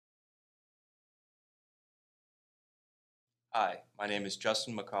Hi, my name is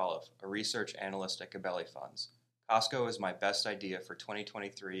Justin McAuliffe, a research analyst at Gabelli Funds. Costco is my best idea for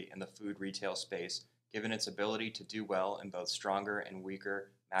 2023 in the food retail space, given its ability to do well in both stronger and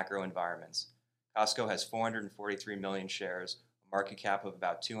weaker macro environments. Costco has 443 million shares, a market cap of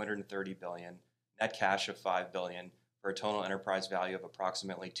about 230 billion, net cash of 5 billion, for a total enterprise value of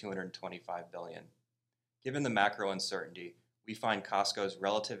approximately 225 billion. Given the macro uncertainty, we find Costco's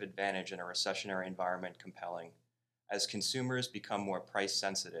relative advantage in a recessionary environment compelling. As consumers become more price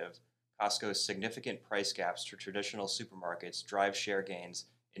sensitive, Costco's significant price gaps to traditional supermarkets drive share gains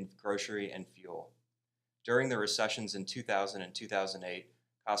in grocery and fuel. During the recessions in 2000 and 2008,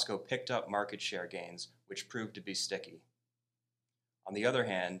 Costco picked up market share gains, which proved to be sticky. On the other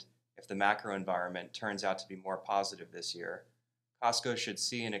hand, if the macro environment turns out to be more positive this year, Costco should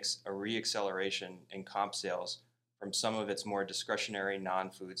see a re-acceleration in comp sales from some of its more discretionary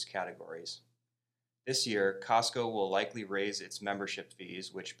non-foods categories. This year, Costco will likely raise its membership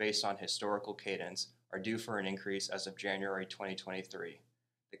fees, which, based on historical cadence, are due for an increase as of January 2023.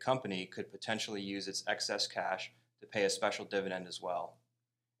 The company could potentially use its excess cash to pay a special dividend as well.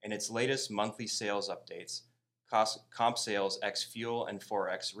 In its latest monthly sales updates, comp sales ex fuel and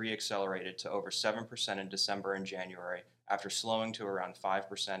forex re-accelerated to over 7% in December and January after slowing to around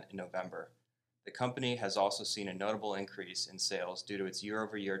 5% in November. The company has also seen a notable increase in sales due to its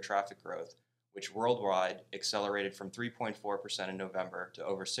year-over-year traffic growth, which worldwide accelerated from 3.4% in November to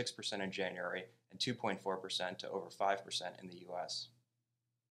over 6% in January and 2.4% to over 5% in the US.